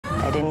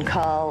I didn't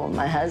call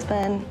my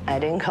husband, I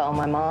didn't call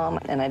my mom,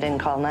 and I didn't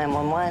call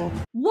 911.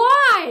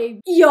 Why?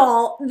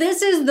 Y'all,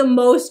 this is the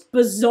most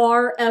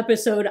bizarre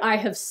episode I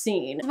have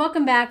seen.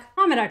 Welcome back.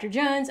 I'm Dr.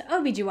 Jones,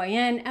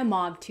 ObGyn and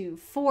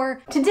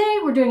Mob24. Today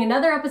we're doing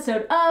another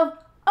episode of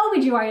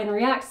ObGyn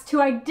Reacts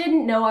to I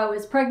Didn't Know I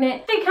Was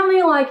Pregnant.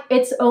 Becoming like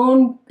its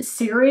own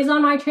series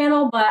on my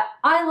channel, but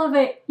I love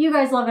it, you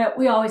guys love it,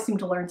 we always seem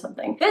to learn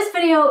something. This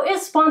video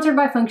is sponsored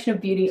by Function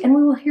of Beauty, and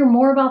we will hear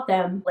more about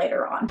them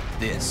later on.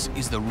 This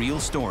is the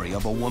real story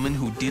of a woman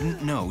who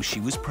didn't know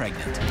she was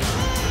pregnant.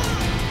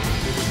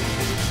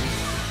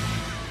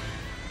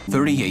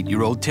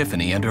 38-year-old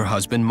Tiffany and her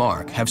husband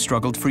Mark have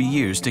struggled for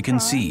years to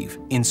conceive,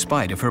 in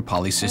spite of her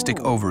polycystic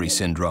ovary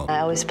syndrome.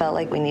 I always felt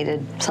like we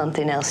needed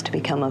something else to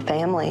become a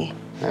family.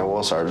 It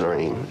was our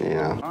dream,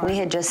 yeah. We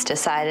had just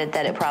decided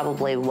that it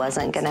probably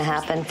wasn't going to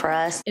happen for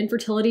us.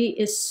 Infertility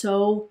is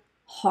so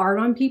hard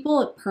on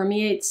people. It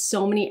permeates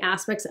so many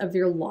aspects of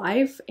your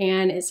life,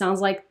 and it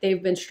sounds like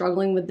they've been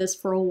struggling with this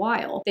for a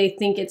while. They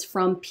think it's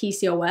from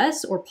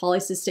PCOS or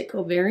polycystic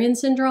ovarian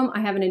syndrome. I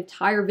have an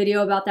entire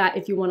video about that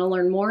if you want to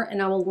learn more,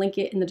 and I will link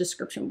it in the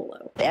description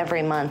below.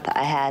 Every month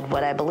I had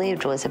what I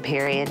believed was a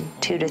period,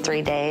 2 to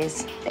 3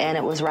 days, and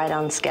it was right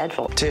on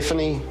schedule.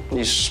 Tiffany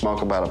used to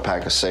smoke about a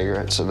pack of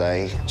cigarettes a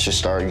day. She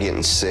started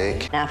getting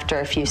sick. After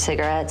a few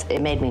cigarettes,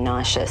 it made me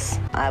nauseous.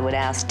 I would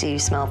ask, do you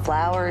smell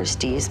flowers?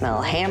 Do you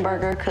smell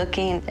hamburger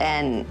cooking?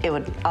 And it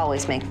would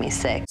always make me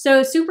sick.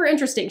 So super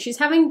interesting. She's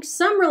having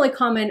some really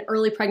common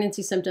early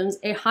pregnancy symptoms,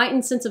 a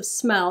heightened sense of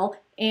smell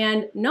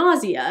and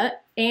nausea,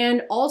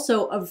 and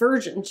also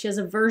aversion. She has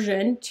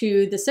aversion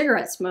to the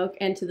cigarette smoke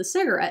and to the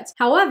cigarettes.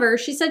 However,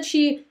 she said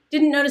she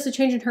didn't notice a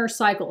change in her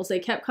cycles. They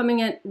kept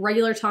coming at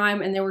regular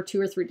time and they were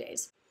 2 or 3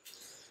 days.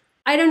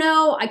 I don't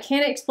know, I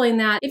can't explain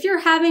that. If you're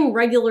having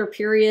regular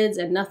periods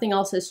and nothing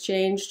else has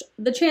changed,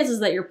 the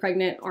chances that you're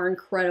pregnant are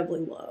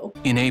incredibly low.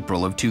 In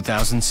April of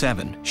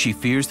 2007, she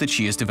fears that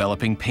she is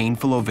developing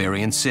painful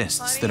ovarian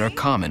cysts that are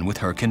common with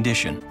her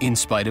condition. In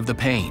spite of the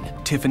pain,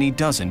 Tiffany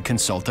doesn't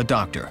consult a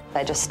doctor.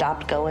 I just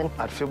stopped going.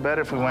 I'd feel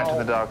better if we went to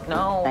the doctor.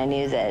 No. I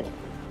knew that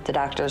the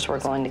doctors were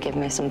going to give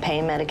me some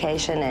pain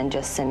medication and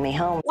just send me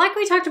home. Like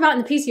we talked about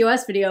in the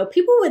PCOS video,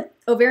 people with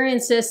ovarian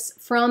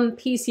cysts from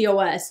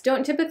PCOS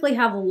don't typically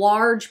have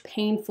large,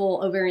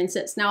 painful ovarian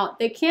cysts. Now,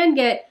 they can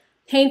get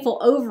painful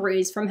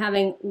ovaries from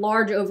having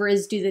large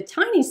ovaries due to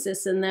tiny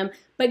cysts in them,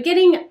 but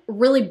getting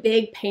really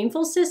big,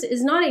 painful cysts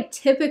is not a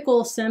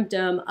typical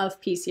symptom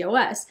of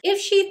PCOS. If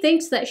she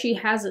thinks that she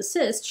has a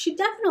cyst, she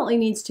definitely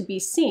needs to be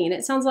seen.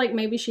 It sounds like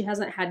maybe she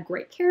hasn't had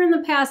great care in the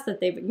past, that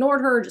they've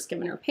ignored her, just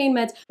given her pain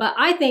meds, but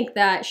I think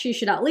that she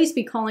should at least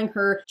be calling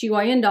her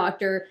GYN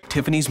doctor.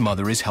 Tiffany's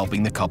mother is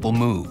helping the couple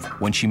move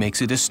when she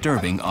makes a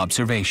disturbing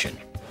observation.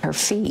 Her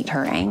feet,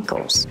 her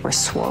ankles were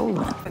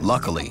swollen.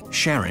 Luckily,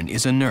 Sharon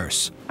is a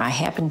nurse. I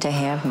happened to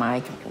have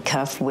my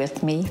cuff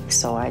with me,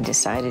 so I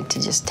decided to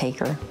just take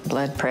her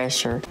blood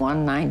pressure,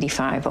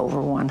 195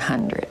 over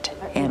 100.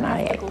 And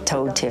I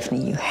told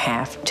Tiffany, you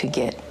have to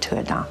get to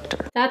a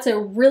doctor. That's a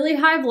really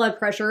high blood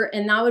pressure,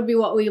 and that would be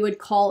what we would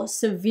call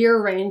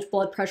severe range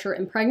blood pressure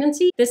in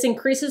pregnancy. This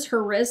increases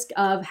her risk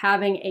of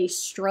having a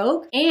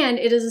stroke, and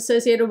it is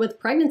associated with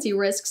pregnancy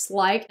risks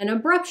like an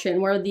abruption,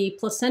 where the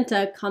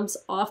placenta comes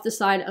off the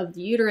side of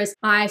the uterus.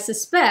 I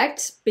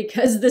suspect,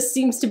 because this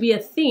seems to be a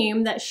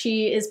theme, that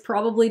she is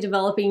probably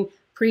developing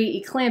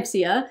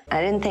preeclampsia.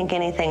 I didn't think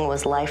anything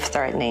was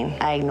life-threatening.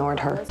 I ignored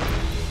her.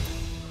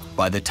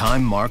 By the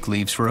time Mark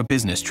leaves for a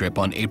business trip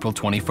on April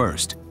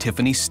 21st,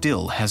 Tiffany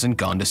still hasn't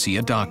gone to see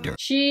a doctor.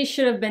 She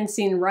should have been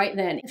seen right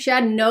then. If she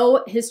had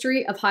no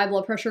history of high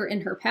blood pressure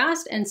in her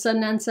past and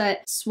sudden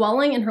onset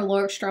swelling in her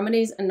lower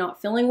extremities and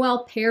not feeling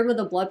well, paired with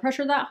a blood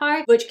pressure that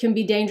high, which can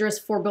be dangerous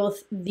for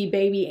both the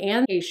baby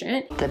and the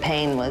patient. The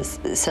pain was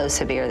so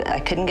severe that I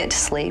couldn't get to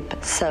sleep.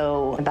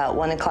 So about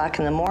 1 o'clock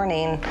in the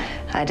morning,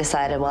 I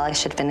decided, well, I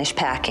should finish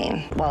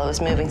packing. While I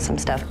was moving some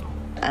stuff,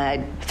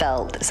 I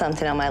felt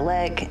something on my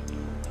leg,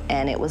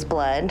 and it was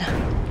blood.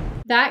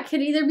 That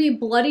could either be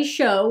bloody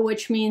show,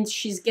 which means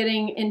she's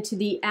getting into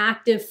the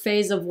active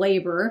phase of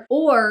labor,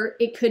 or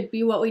it could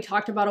be what we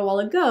talked about a while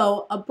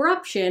ago,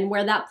 abruption,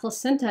 where that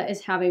placenta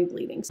is having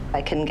bleeding.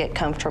 I couldn't get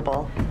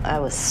comfortable. I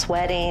was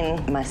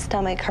sweating, my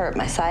stomach hurt,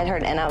 my side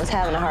hurt, and I was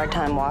having a hard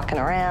time walking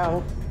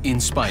around.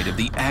 In spite of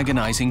the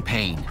agonizing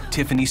pain,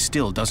 Tiffany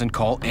still doesn't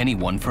call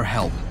anyone for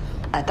help.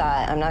 I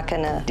thought, I'm not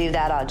gonna do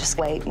that, I'll just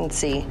wait and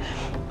see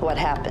what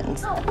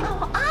happens.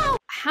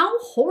 How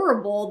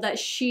horrible that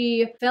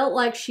she felt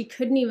like she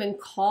couldn't even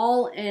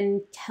call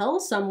and tell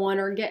someone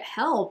or get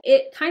help.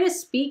 It kind of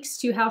speaks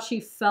to how she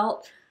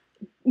felt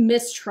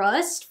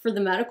mistrust for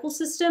the medical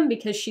system,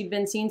 because she'd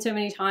been seen so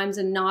many times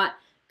and not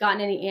gotten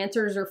any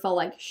answers or felt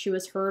like she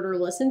was heard or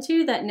listened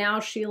to, that now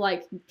she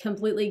like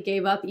completely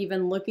gave up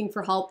even looking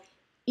for help,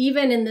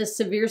 even in this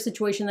severe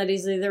situation that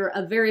is either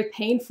a very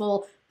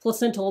painful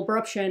placental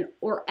abruption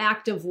or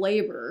active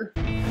labor.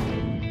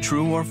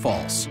 True or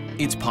false,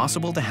 it's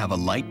possible to have a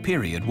light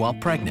period while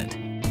pregnant.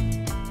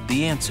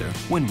 The answer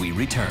when we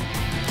return.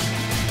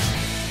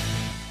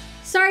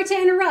 Sorry to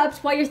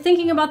interrupt. While you're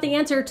thinking about the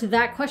answer to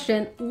that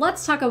question,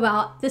 let's talk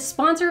about the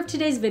sponsor of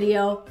today's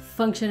video,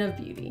 Function of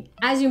Beauty.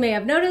 As you may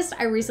have noticed,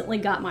 I recently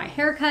got my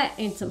hair cut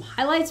and some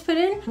highlights put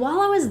in. While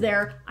I was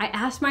there, I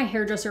asked my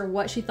hairdresser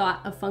what she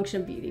thought of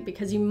Function of Beauty,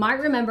 because you might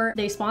remember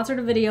they sponsored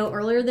a video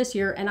earlier this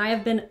year and I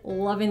have been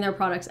loving their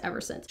products ever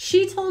since.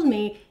 She told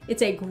me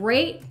it's a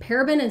great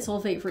paraben and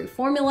sulfate-free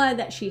formula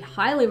that she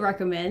highly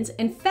recommends.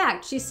 In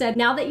fact, she said,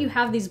 now that you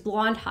have these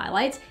blonde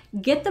highlights,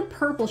 get the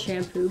purple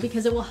shampoo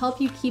because it will help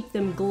you keep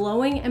them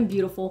glowing and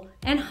beautiful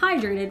and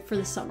hydrated for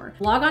the summer.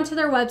 Log on to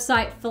their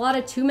website, fill out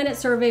a 2-minute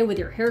survey with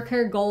your hair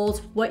care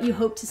goals, what you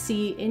hope to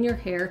see in your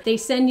hair. They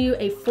send you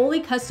a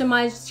fully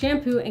customized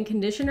shampoo and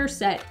conditioner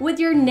set with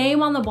your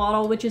name on the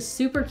bottle, which is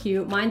super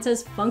cute. Mine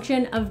says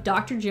Function of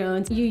Dr.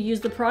 Jones. You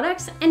use the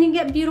products and you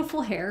get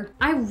beautiful hair.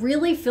 I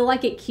really feel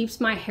like it keeps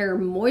my hair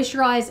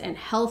moisturized and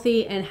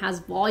healthy and has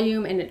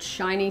volume and it's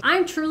shiny.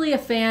 I'm truly a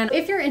fan.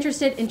 If you're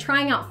interested in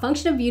trying out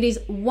Function of Beauty's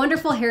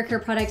wonderful hair care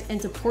products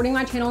and supporting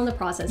my channel in the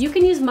process, you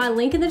can use my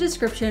link in the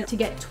description to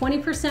get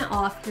 20%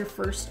 off your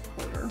first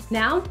order.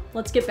 Now,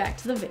 let's get back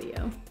to the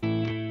video.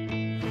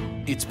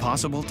 It's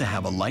possible to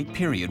have a light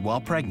period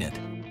while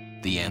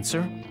pregnant. The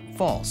answer?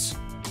 False.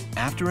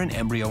 After an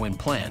embryo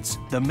implants,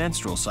 the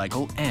menstrual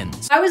cycle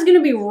ends. I was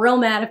gonna be real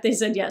mad if they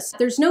said yes.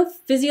 There's no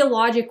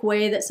physiologic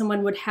way that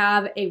someone would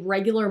have a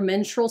regular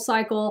menstrual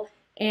cycle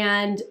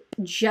and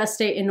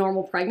gestate in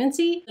normal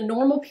pregnancy. The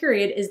normal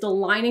period is the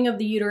lining of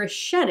the uterus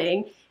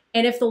shedding,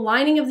 and if the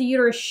lining of the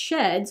uterus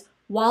sheds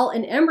while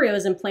an embryo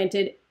is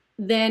implanted,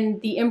 then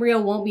the embryo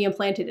won't be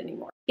implanted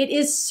anymore. It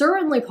is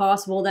certainly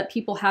possible that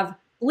people have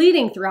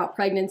bleeding throughout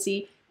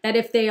pregnancy, that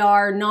if they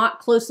are not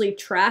closely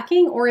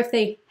tracking or if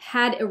they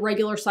had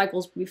irregular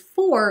cycles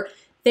before,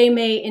 they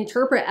may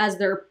interpret as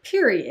their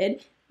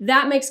period.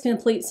 That makes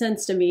complete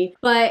sense to me.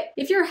 But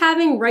if you're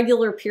having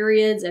regular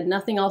periods and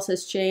nothing else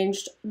has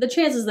changed, the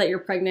chances that you're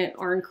pregnant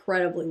are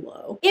incredibly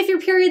low. If your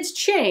periods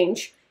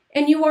change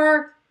and you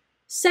are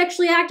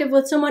sexually active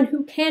with someone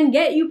who can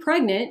get you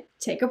pregnant,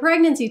 take a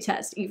pregnancy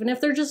test, even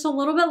if they're just a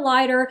little bit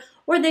lighter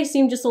or they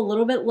seem just a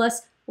little bit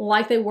less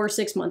like they were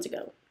 6 months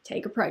ago.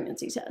 Take a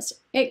pregnancy test.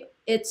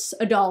 It's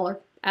 $1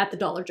 at the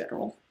Dollar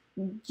General.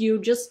 You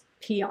just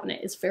pee on it.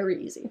 It's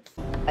very easy.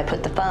 I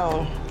put the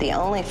phone, the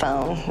only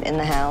phone in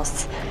the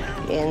house,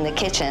 in the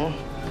kitchen.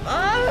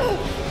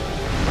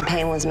 The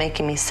pain was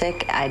making me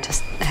sick. I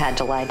just had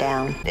to lie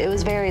down. It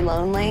was very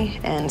lonely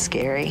and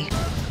scary.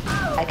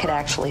 I could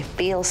actually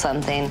feel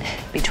something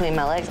between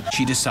my legs.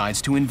 She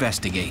decides to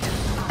investigate.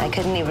 I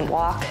couldn't even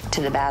walk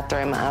to the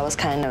bathroom. I was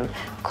kind of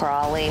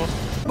crawling.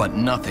 But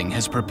nothing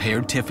has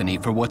prepared Tiffany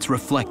for what's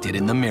reflected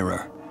in the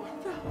mirror.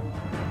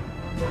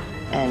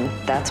 And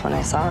that's when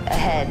I saw a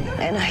head,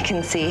 and I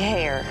can see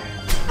hair.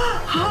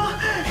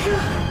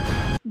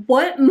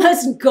 What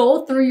must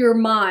go through your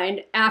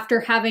mind after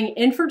having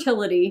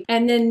infertility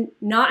and then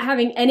not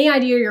having any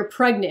idea you're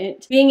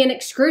pregnant, being in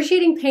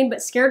excruciating pain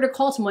but scared to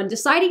call someone,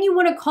 deciding you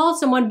want to call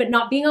someone but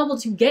not being able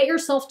to get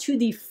yourself to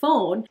the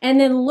phone, and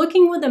then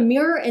looking with a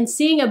mirror and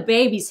seeing a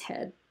baby's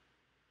head?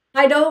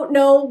 I don't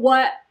know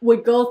what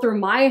would go through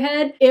my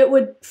head. It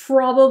would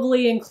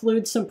probably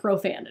include some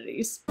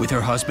profanities. With her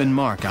husband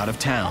Mark out of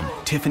town,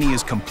 Tiffany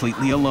is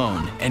completely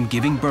alone and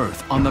giving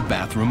birth on the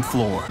bathroom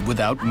floor.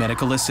 Without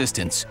medical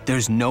assistance,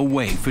 there's no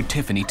way for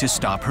Tiffany to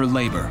stop her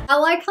labor. I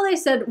like how they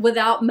said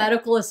without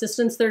medical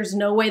assistance, there's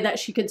no way that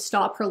she could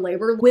stop her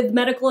labor. With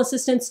medical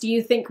assistance, do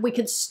you think we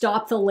could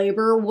stop the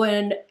labor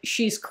when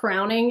she's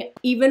crowning?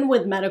 Even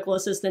with medical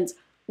assistance,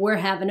 we're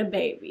having a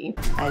baby.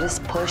 I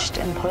just pushed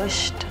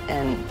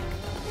and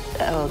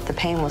oh, the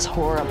pain was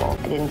horrible.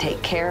 I didn't take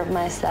care of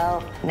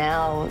myself.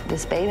 Now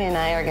this baby and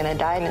I are gonna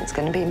die and it's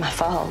gonna be my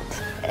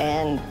fault.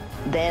 And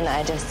then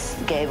I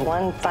just gave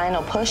one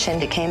final push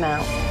and it came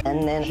out.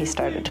 And then he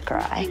started to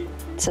cry.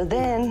 So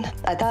then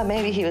I thought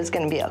maybe he was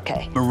gonna be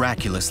okay.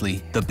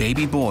 Miraculously, the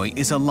baby boy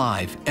is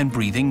alive and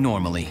breathing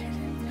normally.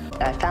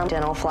 I found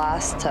dental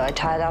floss, so I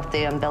tied off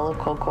the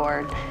umbilical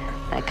cord.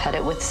 I cut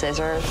it with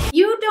scissors.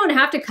 You don't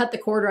have to cut the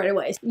cord right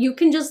away. You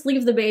can just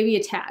leave the baby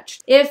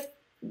attached. If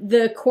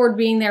the cord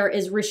being there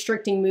is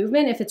restricting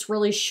movement, if it's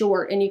really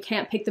short and you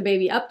can't pick the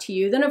baby up to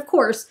you, then of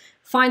course,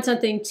 find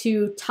something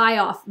to tie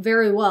off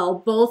very well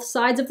both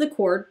sides of the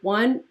cord,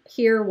 one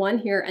here,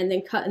 and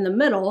then cut in the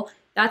middle.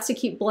 That's to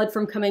keep blood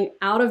from coming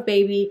out of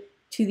baby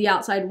to the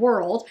outside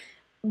world.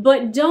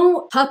 But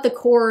don't cut the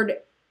cord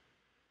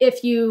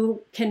if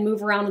you can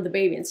move around with the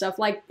baby and stuff.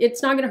 Like,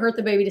 it's not gonna hurt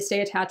the baby to stay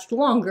attached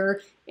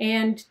longer,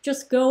 and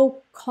just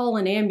go call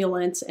an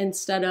ambulance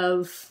instead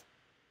of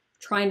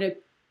trying to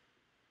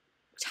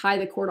tie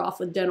the cord off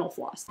with dental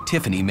floss.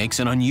 Tiffany makes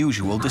an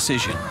unusual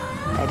decision.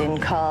 I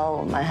didn't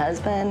call my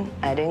husband,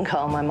 I didn't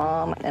call my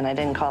mom, and I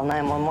didn't call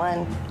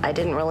 911. I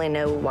didn't really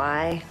know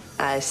why.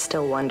 I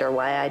still wonder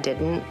why I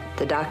didn't.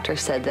 The doctor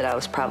said that I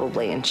was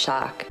probably in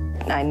shock.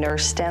 I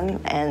nursed him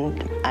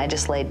and I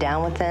just laid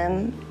down with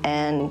him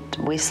and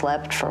we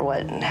slept for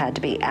what had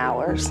to be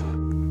hours.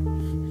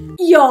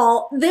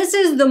 Y'all, this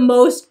is the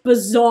most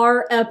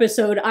bizarre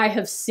episode I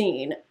have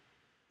seen.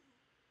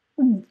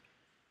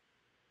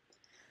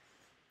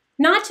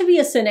 Not to be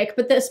a cynic,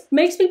 but this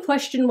makes me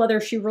question whether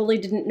she really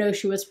didn't know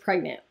she was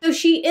pregnant. So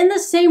she, in the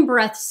same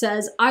breath,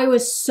 says, I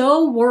was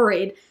so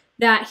worried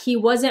that he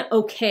wasn't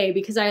okay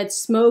because I had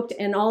smoked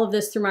and all of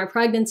this through my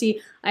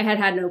pregnancy. I had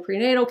had no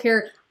prenatal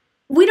care.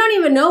 We don't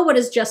even know what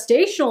his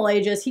gestational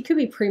age is. He could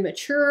be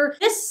premature.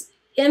 This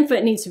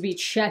infant needs to be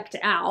checked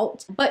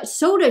out, but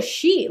so does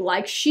she.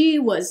 Like, she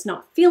was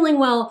not feeling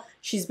well.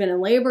 She's been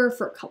in labor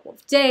for a couple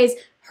of days.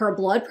 Her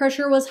blood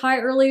pressure was high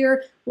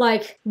earlier.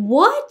 Like,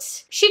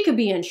 what? She could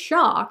be in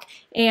shock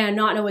and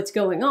not know what's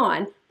going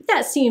on.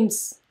 That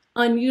seems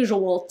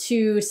unusual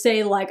to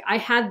say, like, I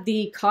had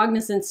the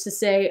cognizance to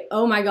say,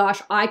 oh my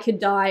gosh, I could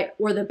die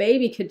or the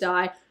baby could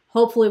die.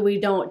 Hopefully we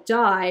don't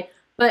die.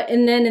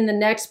 And then in the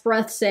next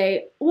breath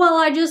say, well,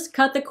 I just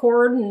cut the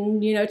cord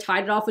and, you know,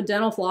 tied it off with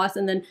dental floss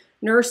and then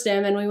nursed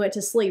him and we went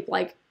to sleep.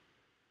 Like,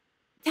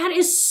 that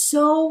is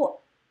so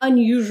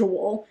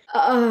unusual.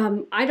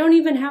 I don't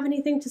even have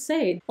anything to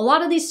say. A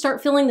lot of these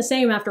start feeling the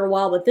same after a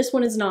while, but this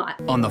one is not.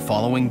 On the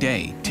following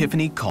day,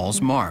 Tiffany calls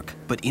Mark,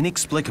 but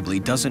inexplicably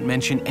doesn't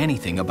mention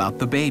anything about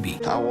the baby.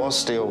 I was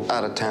still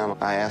out of town.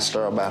 I asked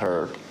her about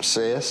her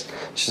cyst.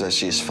 She said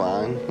she's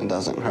fine and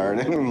doesn't hurt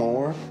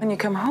anymore. When you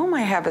come home,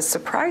 I have a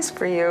surprise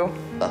for you.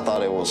 I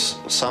thought it was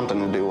something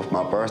to do with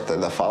my birthday.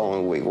 The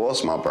following week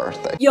was my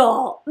birthday.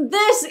 Y'all,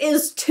 this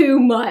is too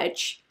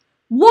much.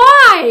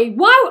 Why?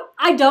 Why?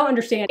 I don't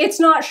understand. It's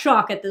not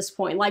shock at this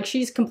point. Like,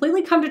 she's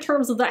completely come to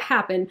terms with that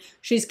happened.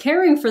 She's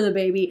caring for the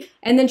baby,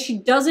 and then she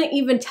doesn't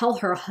even tell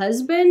her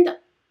husband.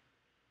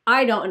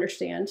 I don't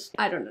understand.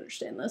 I don't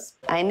understand this.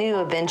 I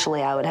knew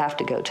eventually I would have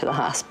to go to the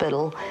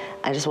hospital.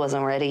 I just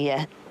wasn't ready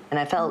yet. And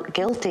I felt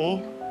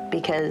guilty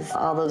because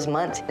all those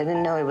months I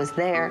didn't know he was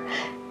there.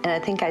 And I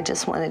think I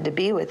just wanted to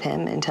be with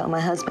him until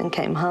my husband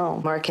came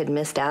home. Mark had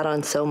missed out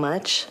on so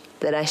much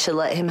that I should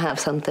let him have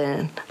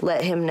something,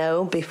 let him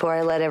know before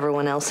I let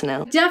everyone else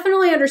know.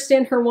 Definitely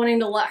understand her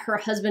wanting to let her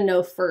husband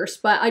know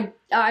first, but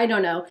I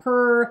don't know.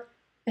 Her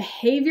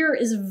behavior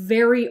is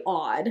very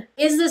odd.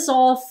 Is this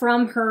all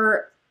from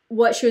her,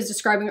 what she was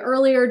describing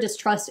earlier,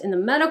 distrust in the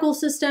medical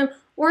system,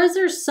 or is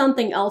there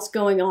something else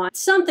going on?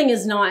 Something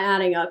is not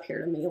adding up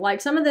here to me. Like,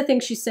 some of the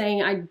things she's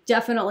saying, I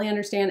definitely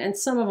understand, and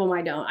some of them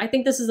I don't. I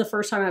think this is the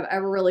first time I've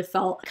ever really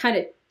felt kind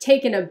of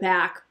taken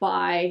aback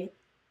by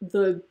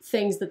the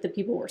things that the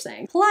people were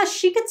saying. Plus,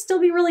 she could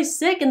still be really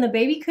sick and the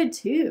baby could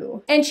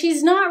too. And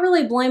she's not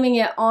really blaming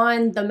it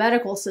on the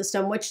medical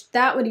system, which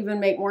that would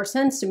even make more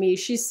sense to me.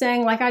 She's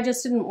saying, like, I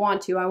just didn't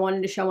want to. I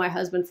wanted to show my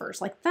husband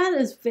first. Like, that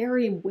is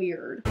very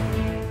weird.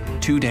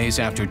 2 days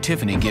after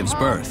Tiffany gives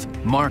birth,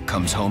 Mark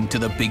comes home to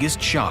the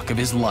biggest shock of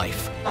his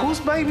life. Whose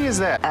baby is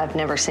that? I've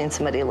never seen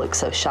somebody look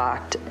so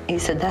shocked. He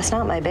said, that's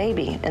not my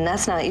baby, and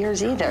that's not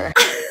yours either.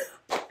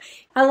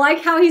 I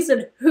like how he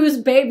said, whose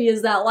baby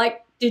is that?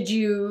 Like, did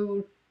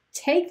you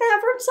take that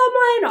from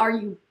someone? Are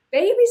you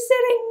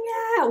babysitting?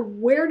 Yeah.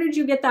 Where did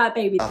you get that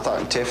baby? I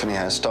thought Tiffany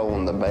had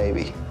stolen the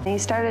baby. He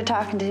started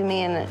talking to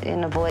me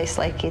in a voice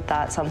like he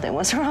thought something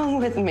was wrong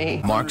with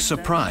me. Mark's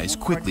surprise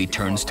quickly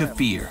turns to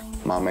fear.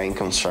 My main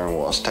concern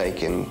was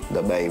taking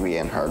the baby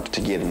and her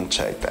to get him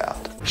checked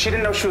out. She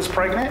didn't know she was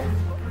pregnant?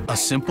 A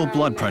simple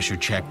blood pressure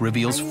check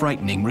reveals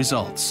frightening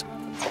results.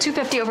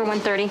 250 over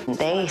 130.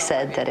 They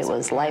said that it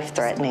was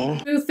life-threatening.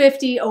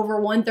 250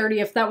 over 130,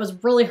 if that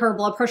was really her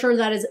blood pressure,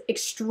 that is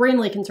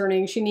extremely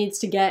concerning. She needs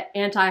to get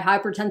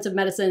antihypertensive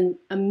medicine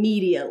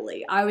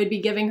immediately. I would be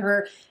giving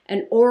her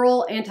an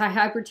oral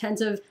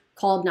antihypertensive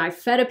called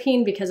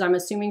nifedipine because I'm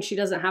assuming she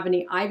doesn't have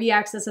any IV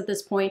access at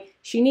this point.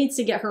 She needs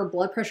to get her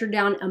blood pressure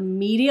down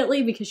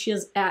immediately because she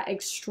is at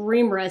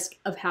extreme risk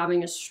of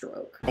having a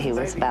stroke. He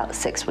was about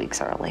 6 weeks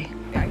early.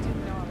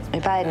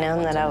 If I had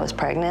known that I was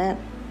pregnant,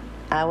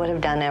 I would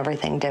have done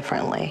everything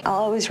differently. I'll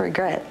always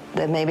regret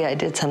that maybe I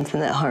did something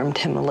that harmed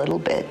him a little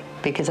bit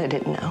because I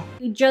didn't know.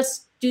 We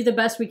just do the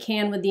best we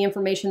can with the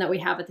information that we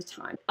have at the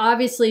time.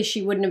 Obviously,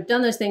 she wouldn't have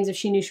done those things if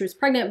she knew she was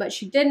pregnant, but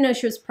she did know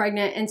she was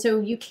pregnant, and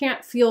so you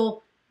can't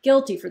feel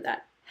guilty for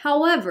that.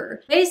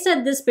 However, they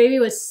said this baby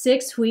was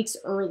 6 weeks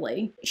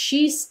early.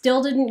 She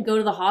still didn't go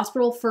to the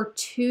hospital for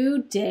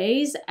 2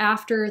 days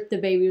after the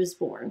baby was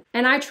born.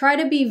 And I try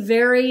to be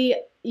very,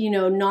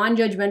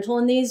 non-judgmental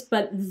in these,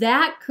 but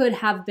that could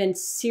have been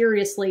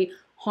seriously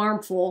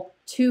harmful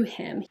to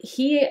him.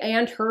 He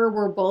and her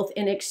were both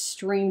in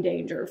extreme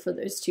danger for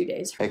those 2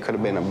 days. It could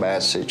have been a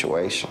bad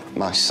situation.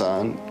 My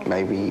son,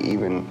 maybe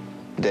even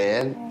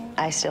dead.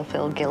 I still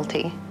feel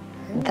guilty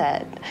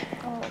that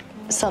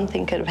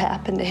something could have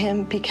happened to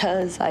him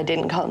because I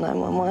didn't call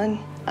 911.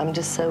 I'm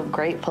just so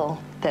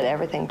grateful that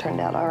everything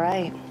turned out all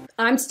right.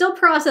 I'm still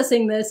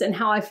processing this and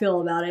how I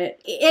feel about it.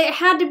 It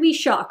had to be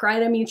shock,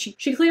 right? I mean,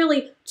 she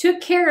clearly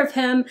took care of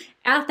him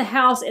at the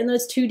house in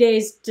those 2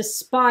 days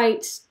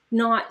despite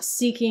not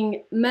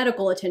seeking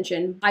medical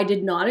attention. I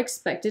did not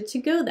expect it to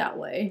go that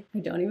way. I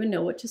don't even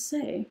know what to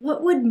say.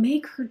 What would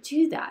make her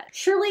do that?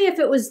 Surely if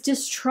it was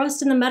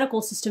distrust in the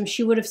medical system,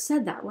 she would have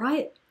said that,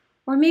 right?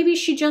 Or maybe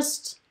she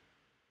just,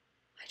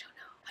 I don't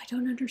know. I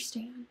don't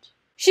understand.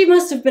 She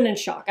must have been in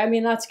shock. I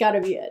mean, that's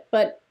gotta be it.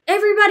 But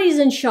everybody's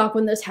in shock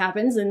when this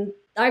happens, and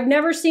I've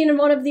never seen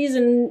one of these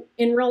in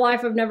real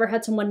life. I've never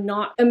had someone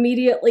not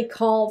immediately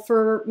call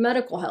for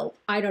medical help.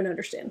 I don't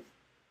understand.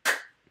 I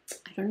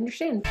don't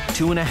understand.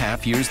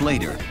 2.5 years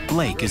later,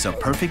 Blake is a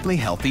perfectly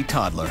healthy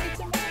toddler.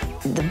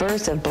 The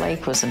birth of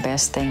Blake was the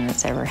best thing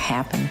that's ever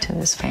happened to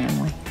this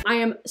family. I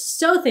am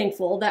so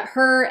thankful that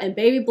her and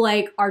baby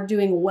Blake are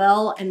doing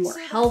well and more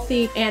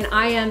healthy, and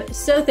I am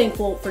so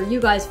thankful for you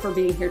guys for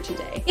being here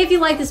today. If you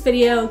like this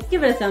video,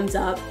 give it a thumbs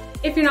up.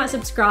 If you're not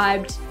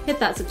subscribed, hit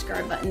that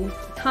subscribe button. Be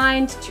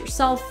kind to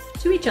yourself,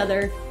 to each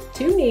other,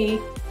 to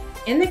me.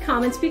 In the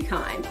comments, be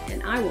kind,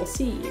 and I will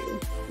see you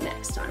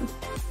next time.